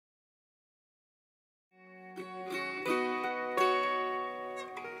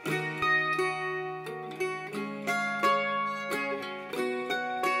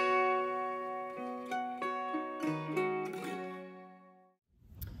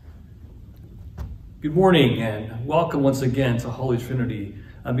Good morning and welcome once again to Holy Trinity.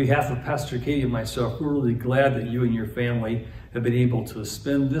 On behalf of Pastor Katie and myself, we're really glad that you and your family have been able to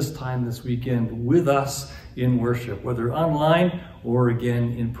spend this time this weekend with us in worship, whether online or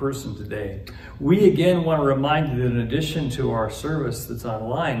again in person today. We again want to remind you that in addition to our service that's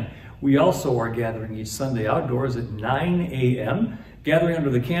online, we also are gathering each Sunday outdoors at 9 a.m., gathering under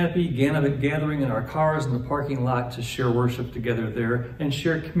the canopy, gathering in our cars in the parking lot to share worship together there and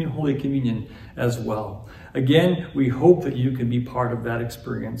share Holy Communion as well. Again, we hope that you can be part of that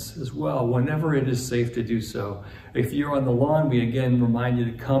experience as well, whenever it is safe to do so. If you're on the lawn, we again remind you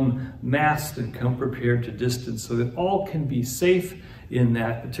to come masked and come prepared to distance so that all can be safe in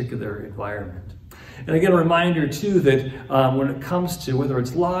that particular environment. And again, a reminder too that when it comes to whether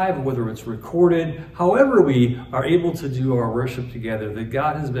it's live or whether it's recorded, however we are able to do our worship together, that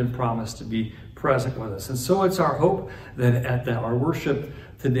God has been promised to be present with us. And so it's our hope that our worship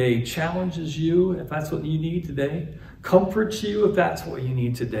today challenges you, if that's what you need today, comforts you, if that's what you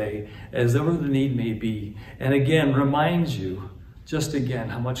need today, as ever the need may be. And again, reminds you, just again,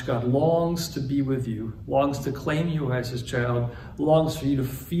 how much God longs to be with you, longs to claim you as his child, longs for you to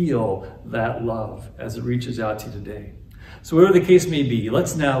feel that love as it reaches out to you today. So whatever the case may be,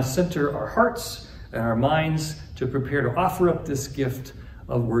 let's now center our hearts and our minds to prepare to offer up this gift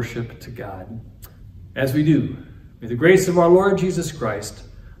of worship to God. As we do, may the grace of our Lord Jesus Christ,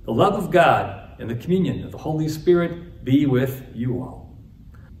 the love of God, and the communion of the Holy Spirit be with you all.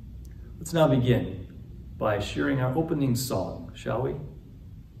 Let's now begin by sharing our opening song, shall we?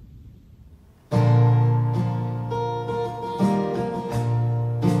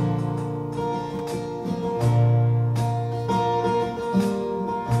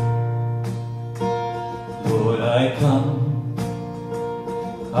 Lord, I come,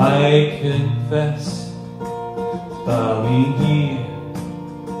 I confess, bowing here,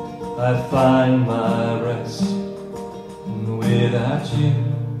 I find my rest, and without you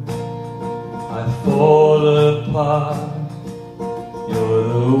I fall apart. You're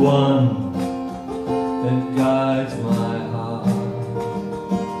the one that guides my heart.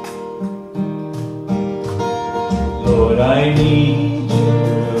 Lord, I need you,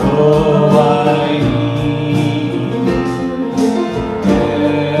 oh, I need you.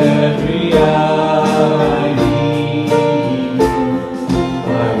 Every hour I need you.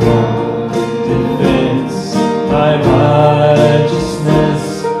 I want defense, my righteousness,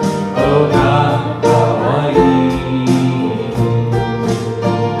 oh God.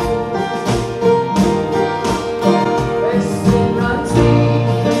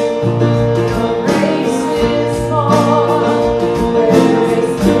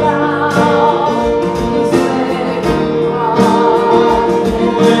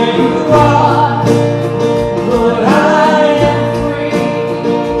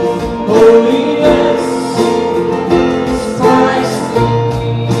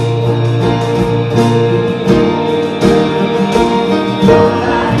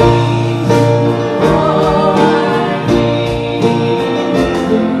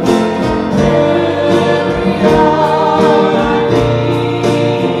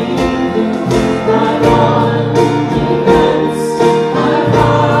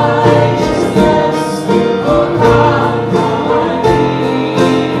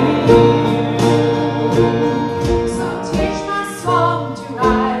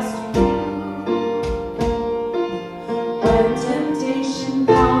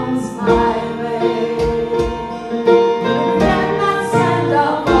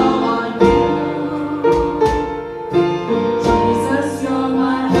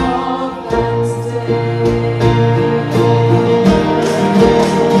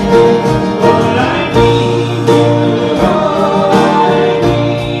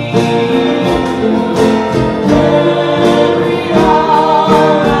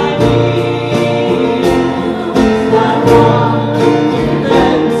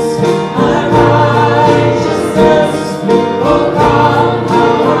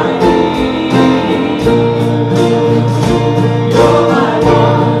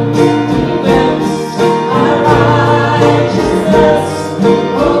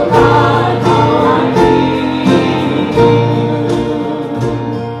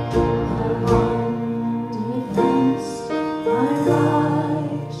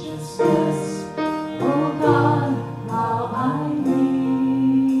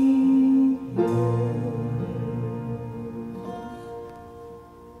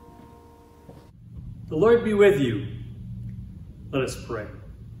 The Lord be with you. Let us pray.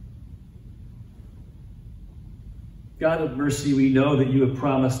 God of mercy, we know that you have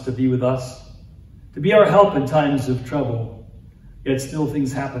promised to be with us, to be our help in times of trouble, Yet still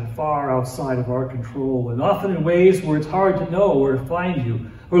things happen far outside of our control, and often in ways where it's hard to know where to find you,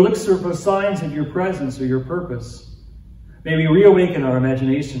 or look for signs of your presence or your purpose. May we reawaken our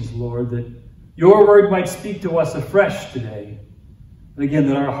imaginations, Lord, that your word might speak to us afresh today. And again,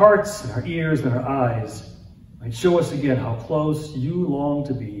 that our hearts and our ears and our eyes might show us again how close you long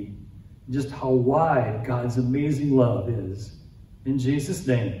to be, and just how wide God's amazing love is. In Jesus'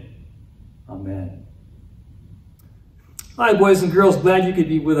 name, amen. Hi, boys and girls. Glad you could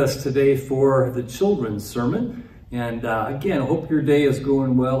be with us today for the children's sermon. And again, I hope your day is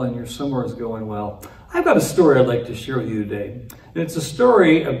going well and your summer is going well. I've got a story I'd like to share with you today. And it's a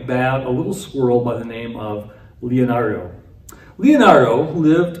story about a little squirrel by the name of Leonardo. Leonardo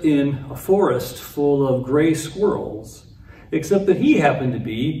lived in a forest full of gray squirrels, except that he happened to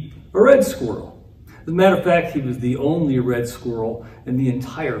be a red squirrel. As a matter of fact, he was the only red squirrel in the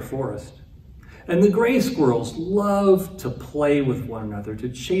entire forest. And the gray squirrels loved to play with one another, to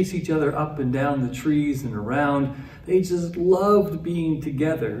chase each other up and down the trees and around. They just loved being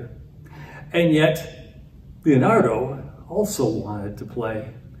together. And yet, Leonardo also wanted to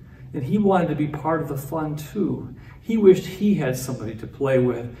play. And he wanted to be part of the fun too. He wished he had somebody to play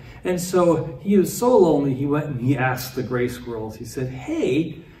with. And so he was so lonely, he went and he asked the gray squirrels. He said,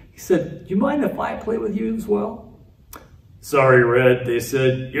 "Hey," he said, "do you mind if I play with you as well?" "Sorry, Red," they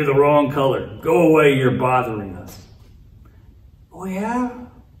said, "you're the wrong color. Go away, you're bothering us." "Oh yeah?"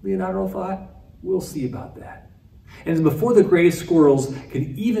 Leonardo thought. "We'll see about that." And before the gray squirrels could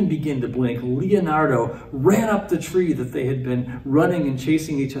even begin to blink, Leonardo ran up the tree that they had been running and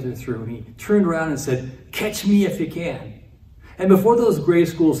chasing each other through. And he turned around and said, "Catch me if you can." And before those gray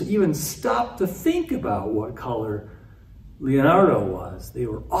squirrels even stopped to think about what color Leonardo was, they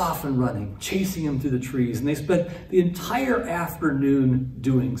were off and running, chasing him through the trees, and they spent the entire afternoon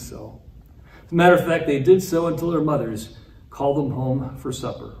doing so. As a matter of fact, they did so until their mothers called them home for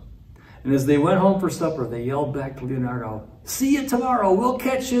supper. And as they went home for supper, they yelled back to Leonardo, "See you tomorrow, we'll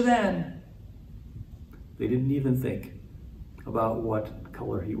catch you then." They didn't even think about what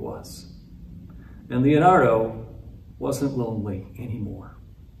color he was. And Leonardo wasn't lonely anymore.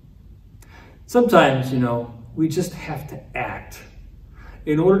 Sometimes, we just have to act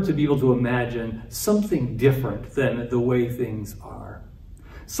in order to be able to imagine something different than the way things are.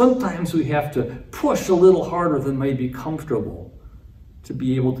 Sometimes we have to push a little harder than may be comfortable to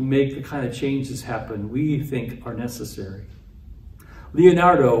be able to make the kind of changes happen we think are necessary.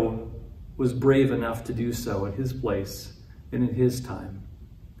 Leonardo was brave enough to do so in his place and in his time.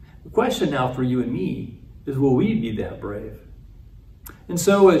 The question now for you and me is, will we be that brave? And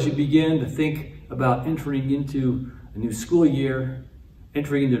so as you begin to think about entering into a new school year,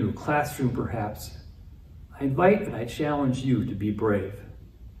 entering into a new classroom perhaps, I invite and I challenge you to be brave,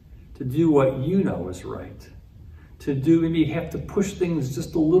 to do what you know is right, to do, maybe have to push things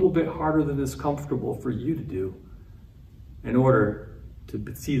just a little bit harder than is comfortable for you to do in order to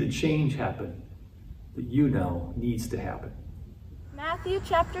see the change happen that you know needs to happen. Matthew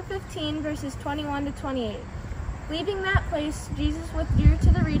chapter 15, verses 21 to 28. Leaving that place, Jesus withdrew to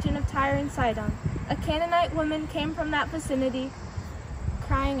the region of Tyre and Sidon. A Canaanite woman came from that vicinity,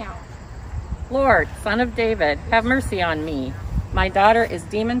 crying out, "Lord, Son of David, have mercy on me. My daughter is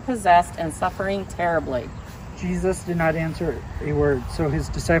demon-possessed and suffering terribly." Jesus did not answer a word, so his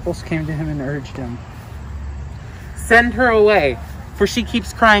disciples came to him and urged him, "Send her away, for she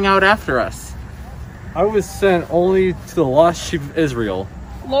keeps crying out after us." "I was sent only to the lost sheep of Israel."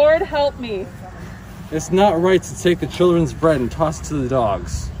 "Lord, help me." "It's not right to take the children's bread and toss it to the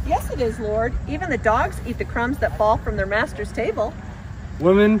dogs." "Yes, it is, Lord. Even the dogs eat the crumbs that fall from their master's table."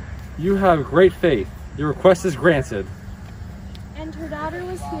 "Women, you have great faith. Your request is granted." and her daughter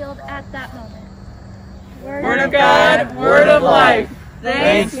was healed at that moment. Word of God, word of life.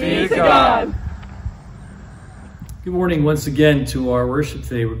 Thanks be to God. Good morning once again to our worship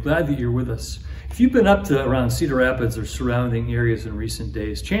today. We're glad that you're with us. If you've been up to around Cedar Rapids or surrounding areas in recent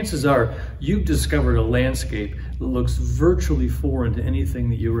days, chances are you've discovered a landscape that looks virtually foreign to anything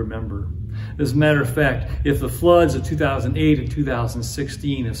that you remember. As a matter of fact, if the floods of 2008 and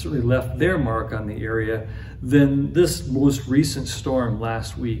 2016 have certainly left their mark on the area, then this most recent storm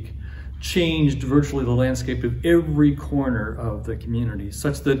last week changed virtually the landscape of every corner of the community,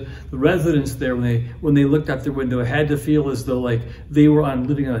 such that the residents there, when they looked out their window, had to feel as though like they were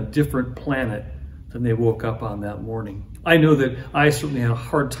living on a different planet than they woke up on that morning. I know that I certainly had a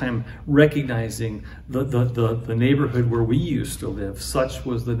hard time recognizing the neighborhood where we used to live. Such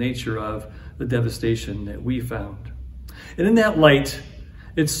was the nature of the devastation that we found. And in that light,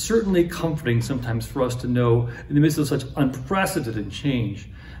 it's certainly comforting sometimes for us to know, in the midst of such unprecedented change,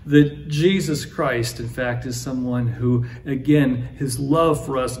 that Jesus Christ, in fact, is someone who, again, his love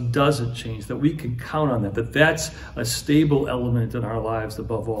for us doesn't change, that we can count on that that's a stable element in our lives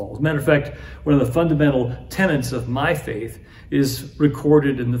above all. As a matter of fact, one of the fundamental tenets of my faith is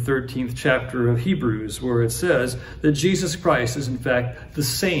recorded in the 13th chapter of Hebrews, where it says that Jesus Christ is, in fact, the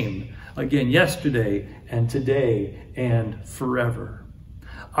same, again, yesterday and today and forever.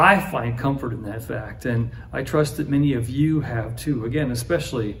 I find comfort in that fact, and I trust that many of you have too, again,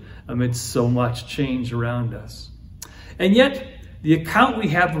 especially amidst so much change around us. And yet, the account we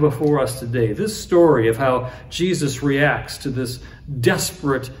have before us today, this story of how Jesus reacts to this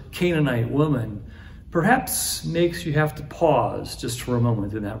desperate Canaanite woman, perhaps makes you have to pause just for a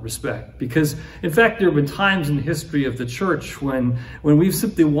moment in that respect. Because, in fact, there have been times in the history of the church when we've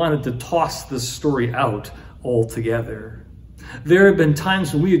simply wanted to toss this story out altogether. There have been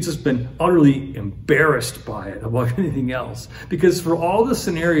times when we have just been utterly embarrassed by it above anything else. Because for all the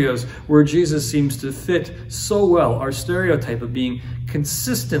scenarios where Jesus seems to fit so well our stereotype of being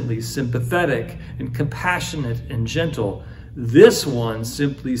consistently sympathetic and compassionate and gentle, this one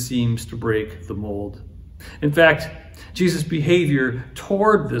simply seems to break the mold. In fact, Jesus' behavior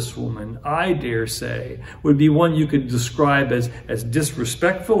toward this woman, I dare say, would be one you could describe as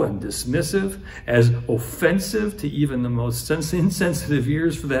disrespectful and dismissive, as offensive to even the most insensitive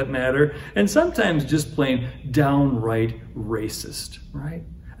ears for that matter, and sometimes just plain downright racist, right?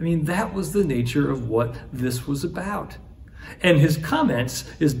 I mean, that was the nature of what this was about. And his comments,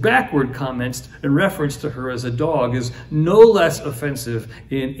 his backward comments in reference to her as a dog, is no less offensive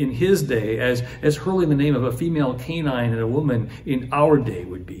in his day as hurling the name of a female canine at a woman in our day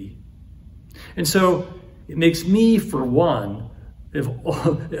would be. And so it makes me, for one,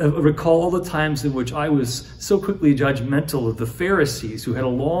 recall all the times in which I was so quickly judgmental of the Pharisees, who had a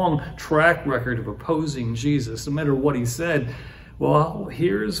long track record of opposing Jesus, no matter what he said. Well,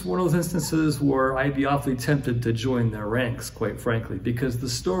 here's one of those instances where I'd be awfully tempted to join their ranks, quite frankly, because the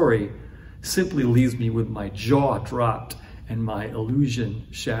story simply leaves me with my jaw dropped and my illusion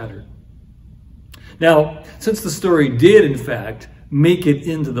shattered. Now, since the story did, in fact, make it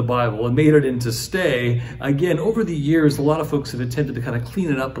into the Bible and made it into stay, again, over the years, a lot of folks have attempted to kind of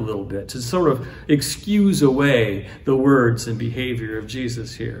clean it up a little bit, to sort of excuse away the words and behavior of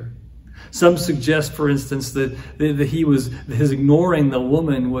Jesus here. Some suggest, for instance, that his ignoring the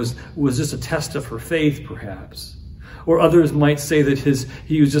woman was just a test of her faith, perhaps. Or others might say that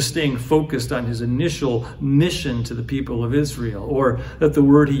he was just staying focused on his initial mission to the people of Israel, or that the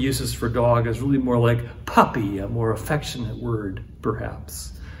word he uses for dog is really more like puppy, a more affectionate word,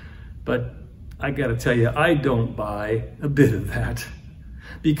 perhaps. But I got to tell you, I don't buy a bit of that,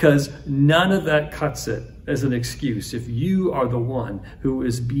 because none of that cuts it as an excuse. If you are the one who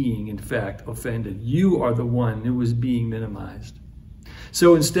is being, in fact, offended, you are the one who is being minimized.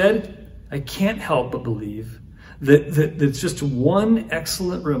 So instead, I can't help but believe that it's just one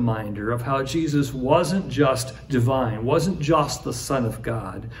excellent reminder of how Jesus wasn't just divine, wasn't just the Son of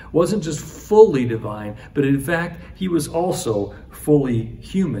God, wasn't just fully divine, but in fact, he was also fully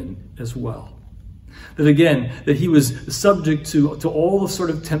human as well. That again, that he was subject to all the sort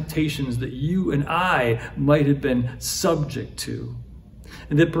of temptations that you and I might have been subject to.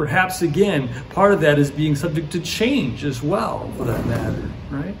 And that perhaps, again, part of that is being subject to change as well, for that matter,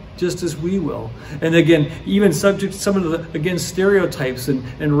 right? Just as we will. And again, even subject to some of the, again, stereotypes and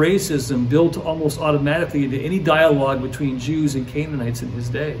racism built almost automatically into any dialogue between Jews and Canaanites in his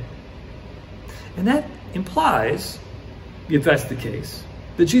day. And that implies, if that's the case,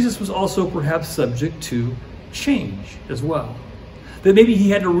 that Jesus was also perhaps subject to change as well. That maybe he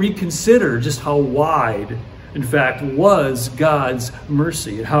had to reconsider just how wide, in fact, was God's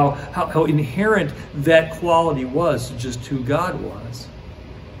mercy, and how inherent that quality was to just who God was.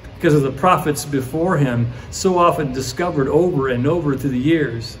 Because of the prophets before him so often discovered over and over through the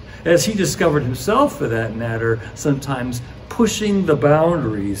years, as he discovered himself for that matter, sometimes pushing the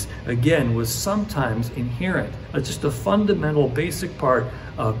boundaries, again, was sometimes inherent. It's just a fundamental, basic part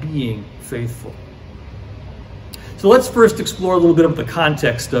of being faithful. So let's first explore a little bit of the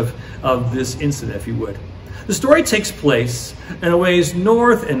context of this incident, if you would. The story takes place in a ways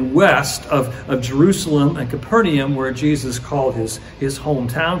north and west of Jerusalem and Capernaum, where Jesus called his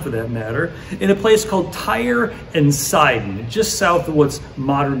hometown, for that matter, in a place called Tyre and Sidon, just south of what's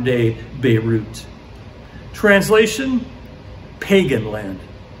modern-day Beirut. Translation: pagan land.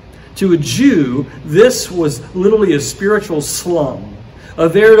 To a Jew, this was literally a spiritual slum, a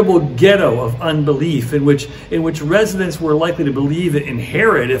veritable ghetto of unbelief in which residents were likely to believe in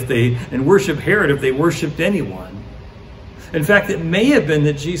Herod and worship Herod if they worshipped anyone. In fact, it may have been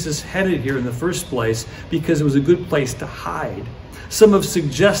that Jesus headed here in the first place because it was a good place to hide. Some have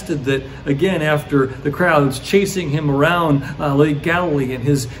suggested that, again, after the crowds chasing him around Lake Galilee and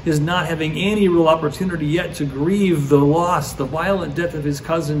his not having any real opportunity yet to grieve the loss, the violent death of his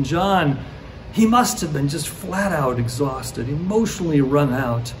cousin John, he must have been just flat out exhausted, emotionally run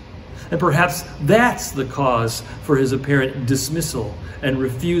out. And perhaps that's the cause for his apparent dismissal and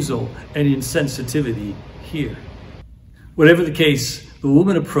refusal and insensitivity here. Whatever the case, the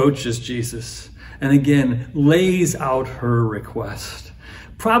woman approaches Jesus and again lays out her request.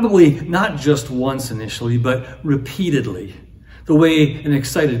 Probably not just once initially, but repeatedly. The way an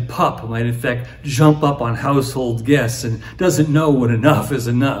excited pup might in fact jump up on household guests and doesn't know when enough is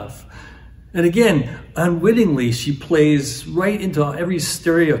enough. And again, unwittingly, she plays right into every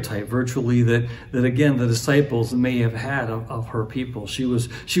stereotype virtually that again, the disciples may have had of her people. She was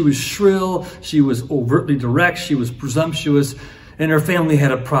shrill, she was overtly direct, she was presumptuous, and her family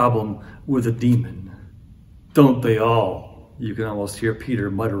had a problem with a demon. Don't they all? You can almost hear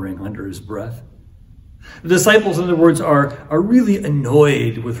Peter muttering under his breath. The disciples, in other words, are really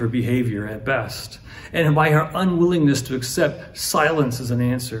annoyed with her behavior at best, and by her unwillingness to accept silence as an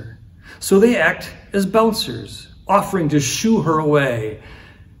answer. So they act as bouncers, offering to shoo her away.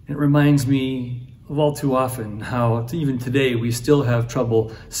 It reminds me of all too often how even today we still have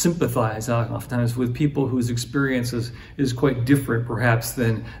trouble sympathizing oftentimes with people whose experience is quite different perhaps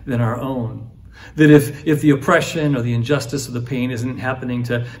than our own. That if the oppression or the injustice of the pain isn't happening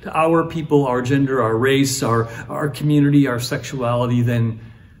to our people, our gender, our race, our community, our sexuality, then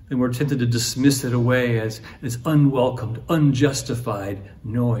we're tempted to dismiss it away as unwelcomed, unjustified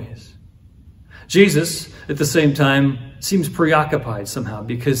noise. Jesus, at the same time, seems preoccupied somehow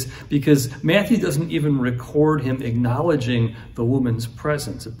because Matthew doesn't even record him acknowledging the woman's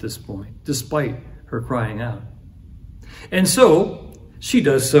presence at this point, despite her crying out. And so she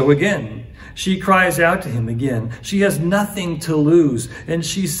does so again. She cries out to him again. She has nothing to lose. And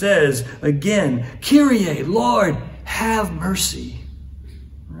she says again, Kyrie, Lord, have mercy.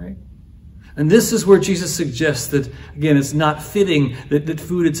 And this is where Jesus suggests that, again, it's not fitting that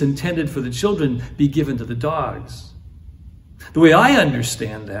food that's intended for the children be given to the dogs. The way I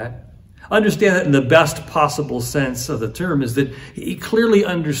understand that in the best possible sense of the term, is that he clearly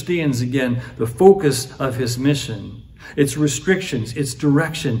understands, again, the focus of his mission, its restrictions, its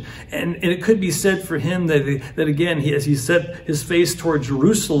direction. And it could be said for him that again, as he set his face toward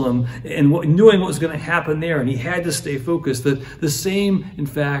Jerusalem and knowing what was going to happen there, and he had to stay focused, that the same, in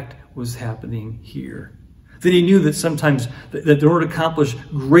fact, was happening here. That he knew that sometimes that in order to accomplish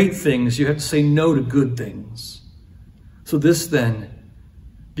great things, you have to say no to good things. So this then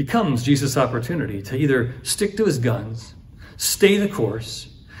becomes Jesus' opportunity to either stick to his guns, stay the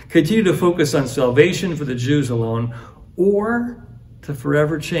course, continue to focus on salvation for the Jews alone, or to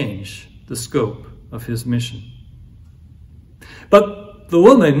forever change the scope of his mission. But the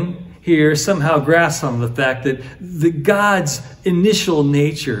woman here somehow grasps on the fact that God's initial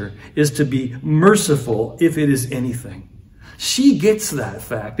nature is to be merciful if it is anything. She gets that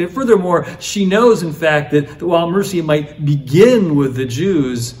fact. And furthermore, she knows, in fact, that while mercy might begin with the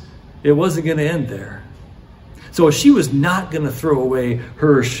Jews, it wasn't going to end there. So she was not going to throw away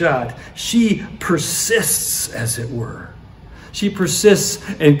her shot. She persists, as it were. She persists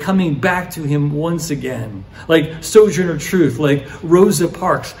in coming back to him once again. Like Sojourner Truth, like Rosa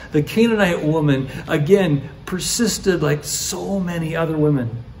Parks, the Canaanite woman, again, persisted like so many other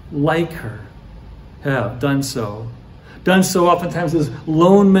women like her have done so. Done so oftentimes as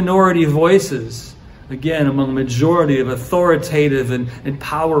lone minority voices, again, among a majority of authoritative and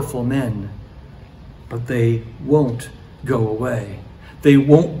powerful men. But they won't go away. They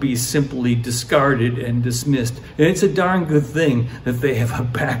won't be simply discarded and dismissed. And it's a darn good thing that they have a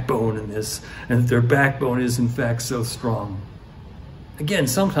backbone in this, and that their backbone is in fact so strong. Again,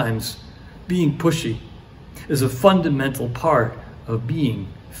 sometimes being pushy is a fundamental part of being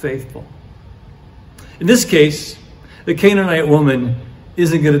faithful. In this case, the Canaanite woman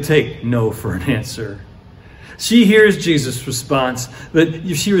isn't going to take no for an answer. She hears Jesus' response, but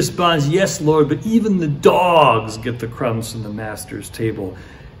she responds, yes, Lord, but even the dogs get the crumbs from the master's table.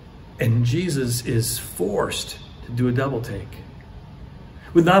 And Jesus is forced to do a double take.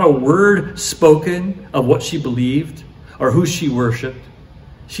 With not a word spoken of what she believed or who she worshiped,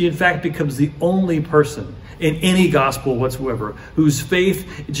 she in fact becomes the only person in any gospel whatsoever whose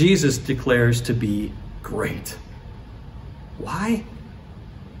faith Jesus declares to be great. Why?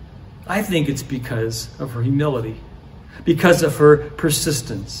 I think it's because of her humility, because of her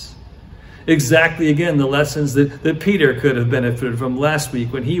persistence. Exactly, again, the lessons that Peter could have benefited from last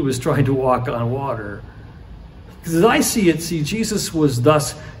week when he was trying to walk on water. Because as I see it, Jesus was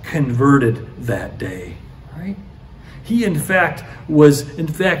thus converted that day, right? he in fact was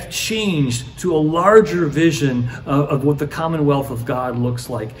changed to a larger vision of what the commonwealth of God looks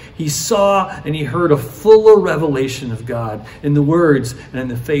like. He saw and he heard a fuller revelation of God in the words and in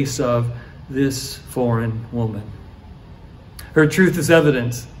the face of this foreign woman. Her truth is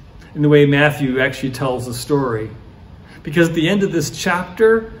evident in the way Matthew actually tells the story. Because at the end of this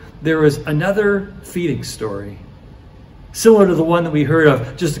chapter, there is another feeding story, similar to the one that we heard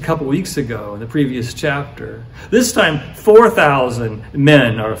of just a couple weeks ago in the previous chapter. This time, 4,000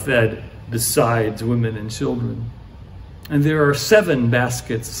 men are fed besides women and children. And there are 7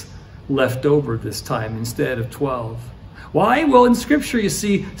 baskets left over this time instead of 12. Why? Well, in Scripture, you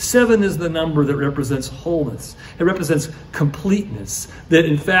see, 7 is the number that represents wholeness. It represents completeness, that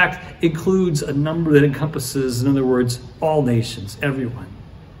in fact includes a number that encompasses, in other words, all nations, everyone.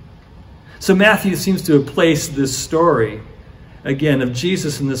 So Matthew seems to have placed this story, again, of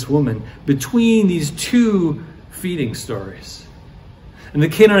Jesus and this woman between these 2 feeding stories. And the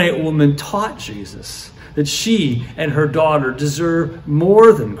Canaanite woman taught Jesus that she and her daughter deserve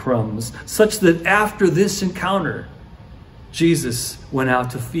more than crumbs, such that after this encounter, Jesus went out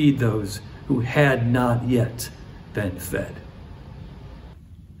to feed those who had not yet been fed.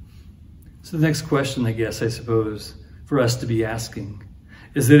 So the next question, I suppose, for us to be asking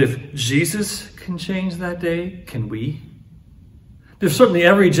is that if Jesus can change that day, can we? There's certainly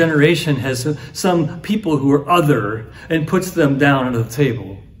every generation has some people who are other and puts them down under the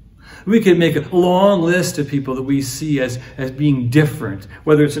table. We could make a long list of people that we see as being different,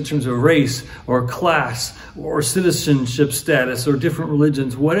 whether it's in terms of race or class or citizenship status or different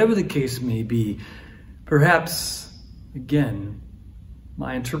religions, whatever the case may be. Perhaps, again,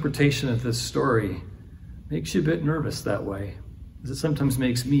 my interpretation of this story makes you a bit nervous that way, as it sometimes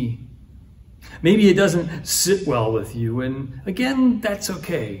makes me. Maybe it doesn't sit well with you, and again, that's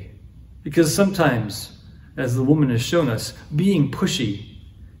okay. Because sometimes, as the woman has shown us, being pushy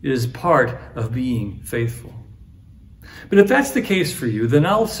is part of being faithful. But if that's the case for you, then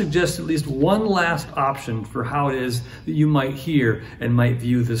I'll suggest at least one last option for how it is that you might hear and might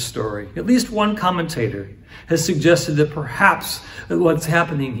view this story. At least one commentator has suggested that perhaps what's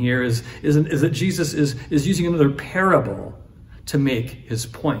happening here is that Jesus is using another parable to make his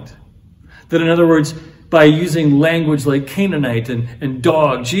point. That in other words, by using language like Canaanite and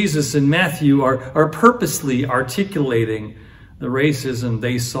dog, Jesus and Matthew are purposely articulating the racism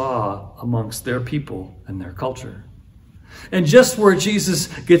they saw amongst their people and their culture. And just where Jesus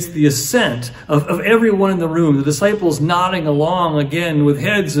gets the assent of everyone in the room, the disciples nodding along again with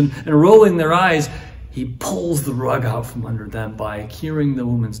heads and rolling their eyes, he pulls the rug out from under them by curing the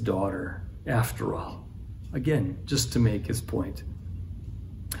woman's daughter, after all. Again, just to make his point.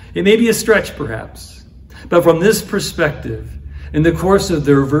 It may be a stretch, perhaps, but from this perspective, in the course of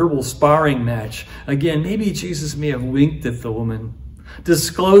their verbal sparring match, again, maybe Jesus may have winked at the woman,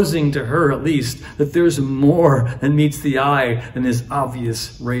 disclosing to her at least that there's more than meets the eye than his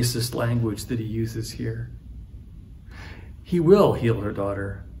obvious racist language that he uses here. He will heal her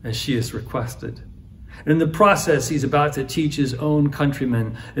daughter as she has requested. And in the process, he's about to teach his own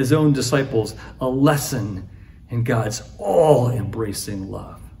countrymen, his own disciples, a lesson in God's all-embracing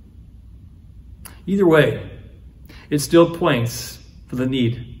love. Either way, it still points for the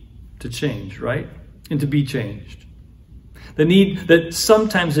need to change, right? And to be changed. The need that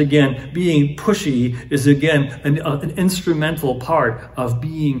sometimes, again, being pushy is, again, an instrumental part of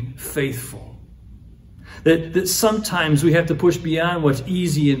being faithful. That sometimes we have to push beyond what's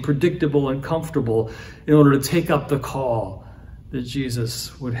easy and predictable and comfortable in order to take up the call that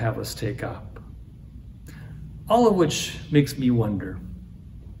Jesus would have us take up. All of which makes me wonder,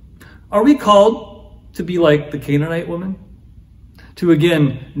 are we called to be like the Canaanite woman? To,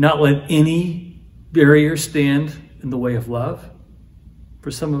 again, not let any barrier stand in the way of love?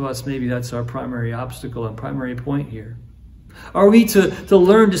 For some of us, maybe that's our primary obstacle and primary point here. Are we to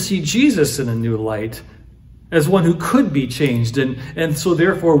learn to see Jesus in a new light as one who could be changed, and so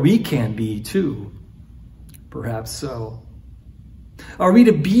therefore we can be too? Perhaps so. Are we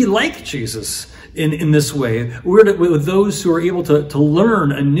to be like Jesus in this way? We're with those who are able to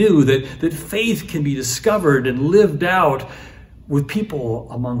learn anew that faith can be discovered and lived out with people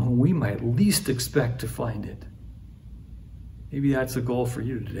among whom we might least expect to find it. Maybe that's a goal for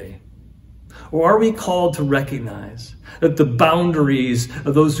you today. Or are we called to recognize that the boundaries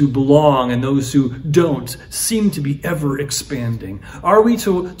of those who belong and those who don't seem to be ever expanding? Are we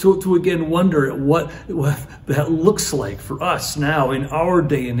to again wonder at what that looks like for us now in our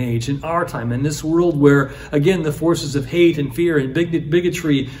day and age, in our time, in this world where, again, the forces of hate and fear and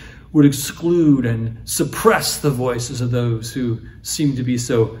bigotry would exclude and suppress the voices of those who seem to be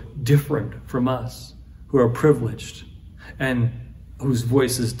so different from us, who are privileged and whose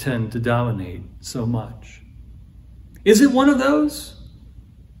voices tend to dominate so much. Is it one of those?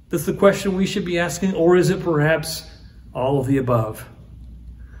 That's the question we should be asking, or is it perhaps all of the above?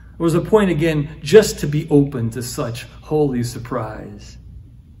 Or was the point again just to be open to such holy surprise?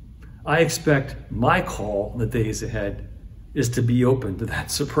 I expect my call in the days ahead is to be open to that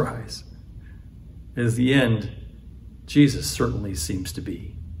surprise. As the end, Jesus certainly seems to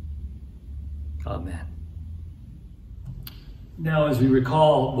be. Amen. Now, as we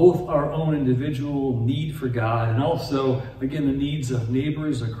recall both our own individual need for God and also, again, the needs of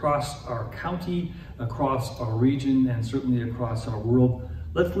neighbors across our county, across our region, and certainly across our world,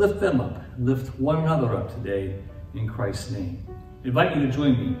 let's lift them up, lift one another up today in Christ's name. I invite you to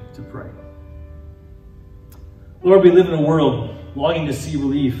join me to pray. Lord, we live in a world longing to see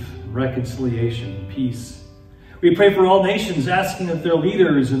relief, reconciliation, and peace. We pray for all nations, asking that their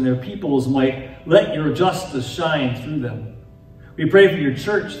leaders and their peoples might let your justice shine through them. We pray for your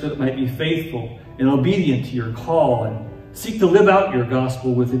church that it might be faithful and obedient to your call and seek to live out your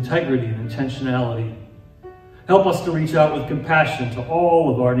gospel with integrity and intentionality. Help us to reach out with compassion to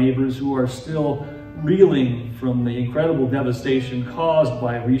all of our neighbors who are still reeling from the incredible devastation caused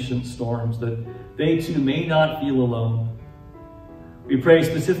by recent storms, that they too may not feel alone. We pray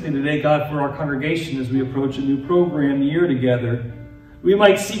specifically today, God, for our congregation as we approach a new program year together. We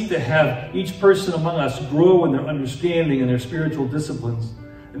might seek to have each person among us grow in their understanding and their spiritual disciplines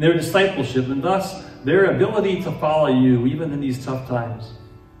and their discipleship, and thus their ability to follow you even in these tough times.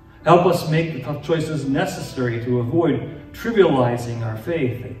 Help us make the tough choices necessary to avoid trivializing our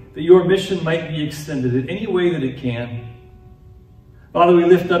faith, that your mission might be extended in any way that it can. Father, we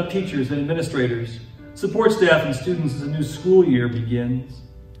lift up teachers and administrators, support staff and students as a new school year begins.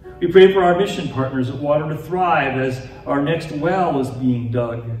 We pray for our mission partners at Water to Thrive as our next well is being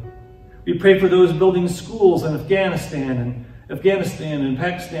dug. We pray for those building schools in Afghanistan and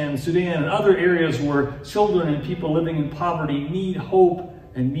Pakistan and Sudan and other areas where children and people living in poverty need hope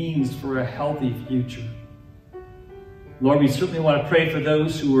and means for a healthy future. Lord, we certainly want to pray for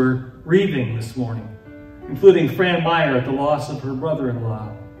those who are grieving this morning, including Fran Meyer at the loss of her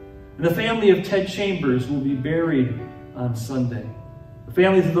brother-in-law, and the family of Ted Chambers will be buried on Sunday. The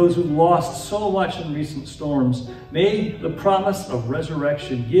families of those who've lost so much in recent storms, may the promise of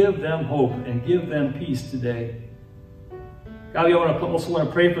resurrection give them hope and give them peace today. God, we also want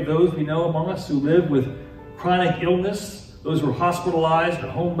to pray for those we know among us who live with chronic illness, those who are hospitalized or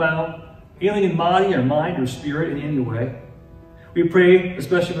homebound, ailing in body or mind or spirit in any way. We pray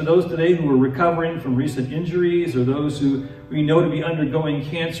especially for those today who are recovering from recent injuries or those who we know to be undergoing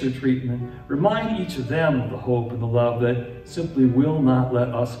cancer treatment. Remind each of them of the hope and the love that simply will not let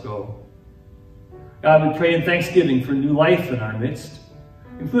us go. God, we pray in thanksgiving for new life in our midst,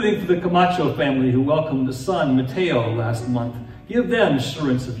 including for the Camacho family who welcomed a son, Mateo, last month. Give them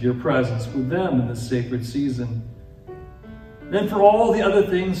assurance of your presence with them in this sacred season. And then for all the other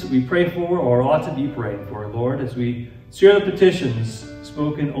things that we pray for or ought to be praying for, Lord, as we share the petitions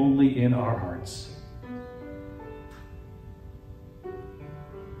spoken only in our hearts.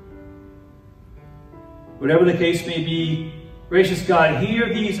 Whatever the case may be, gracious God,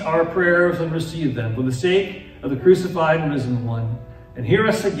 hear these our prayers and receive them for the sake of the crucified and risen one. And hear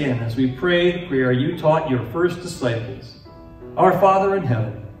us again as we pray the prayer you taught your first disciples. Our Father in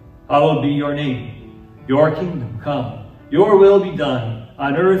heaven, hallowed be your name. Your kingdom come, your will be done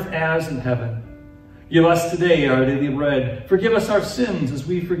on earth as in heaven. Give us today our daily bread. Forgive us our sins as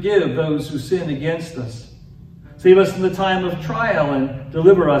we forgive those who sin against us. Save us in the time of trial and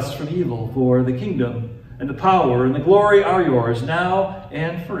deliver us from evil, for the kingdom and the power and the glory are yours now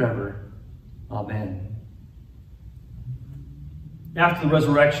and forever. Amen. After the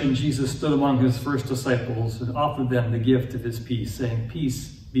resurrection, Jesus stood among his first disciples and offered them the gift of his peace, saying,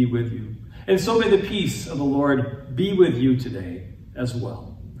 "Peace be with you." And so may the peace of the Lord be with you today as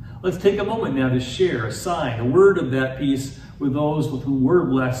well. Let's take a moment now to share a sign, a word of that peace with those with whom we're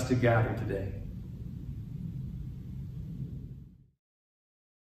blessed to gather today.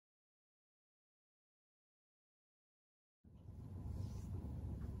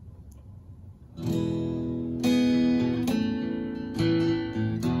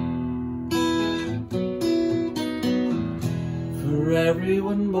 For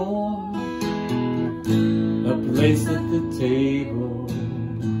everyone born, a place at the table.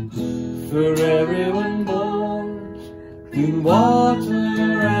 For everyone born, clean water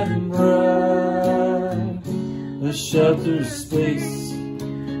and bread, a sheltered space,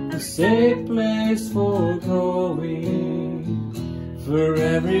 a safe place for growing. For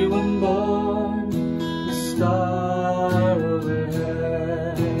everyone born, a star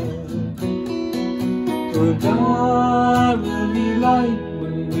overhead. For God will delight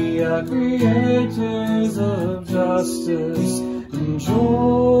when we are creators of justice and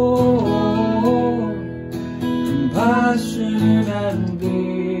joy, compassion and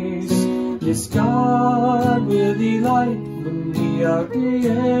peace. Yes, God will delight when we are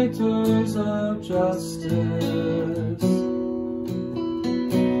creators of justice,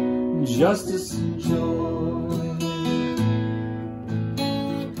 justice and joy.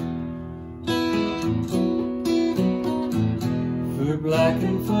 For black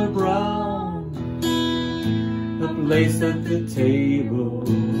and for brown, a place at the table,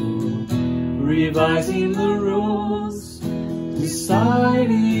 revising the rules,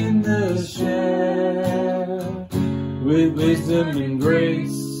 deciding the share, with wisdom and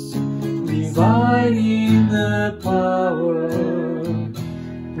grace, dividing the power.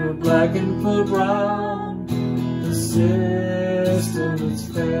 For black and for brown, the system is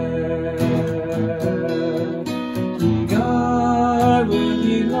fair. God will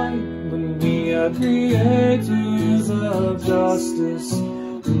delight when we are creators of justice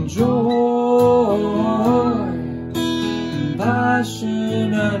and joy,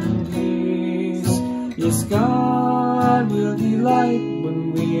 compassion and peace. Yes, God will delight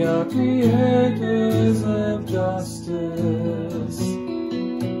when we are creators of justice,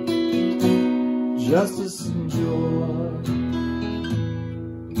 justice and joy.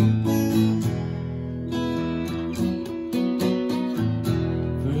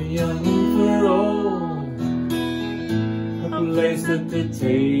 For young and for old, a place at the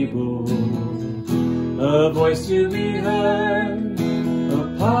table, a voice to be heard,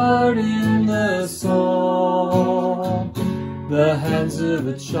 a part in the song, the hands of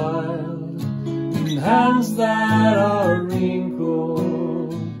a child, and hands that are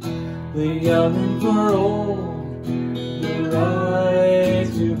wrinkled, the young and for old, the right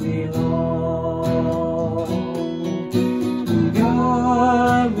to belong.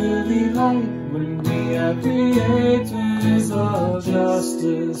 God will delight when we are creators of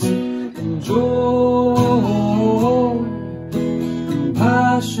justice and joy,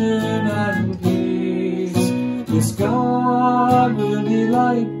 compassion and peace. Yes, God will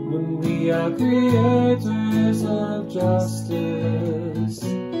delight when we are creators of justice,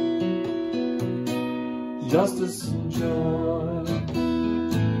 justice and joy.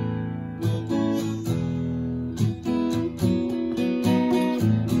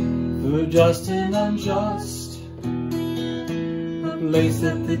 For just and unjust, a place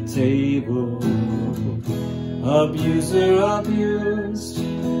at the table, abuser abused,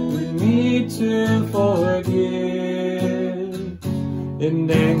 we need to forgive, in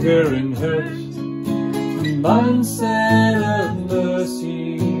anger and hurt, mindset of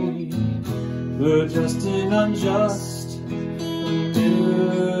mercy. For just and unjust, a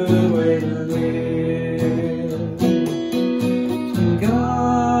new way to live.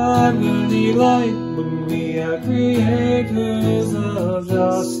 God will delight when we are creators of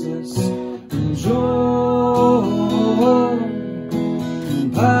justice and joy,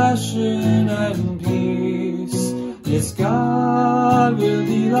 compassion and peace. Yes, God will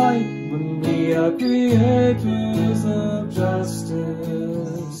delight when we are creators of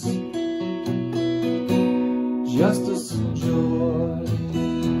justice, justice and joy.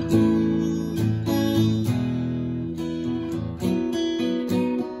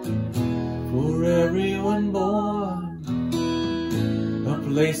 For everyone born, a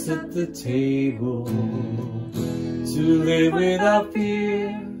place at the table, to live without fear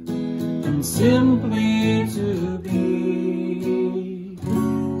and simply to be,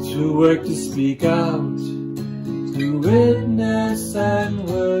 to work to speak out, to witness and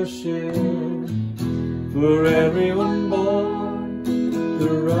worship. For everyone born,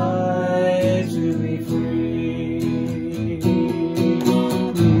 the right to be free.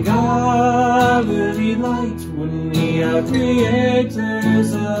 God will delight when we are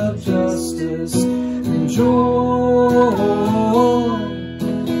creators of justice and joy,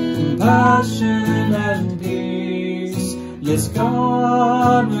 compassion and peace. Yes,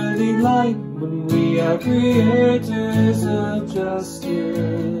 God will delight when we are creators of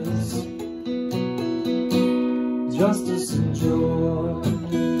justice, justice and joy.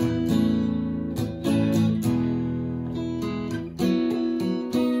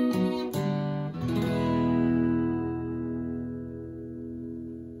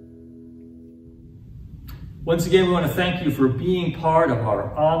 Once again, we want to thank you for being part of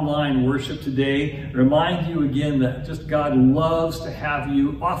our online worship today. Remind you again that just God loves to have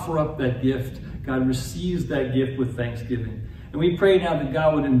you offer up that gift. God receives that gift with thanksgiving. And we pray now that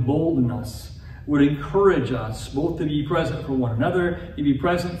God would embolden us would encourage us both to be present for one another, to be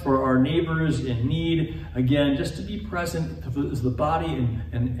present for our neighbors in need. Again, just to be present as the body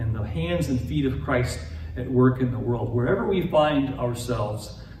and the hands and feet of Christ at work in the world, wherever we find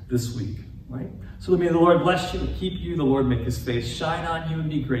ourselves this week, right? So may the Lord bless you and keep you. The Lord make his face shine on you and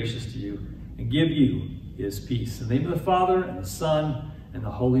be gracious to you and give you his peace. In the name of the Father and the Son and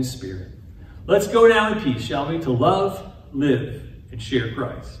the Holy Spirit. Let's go now in peace, shall we, to love, live, and share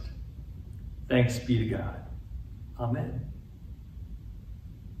Christ. Thanks be to God. Amen.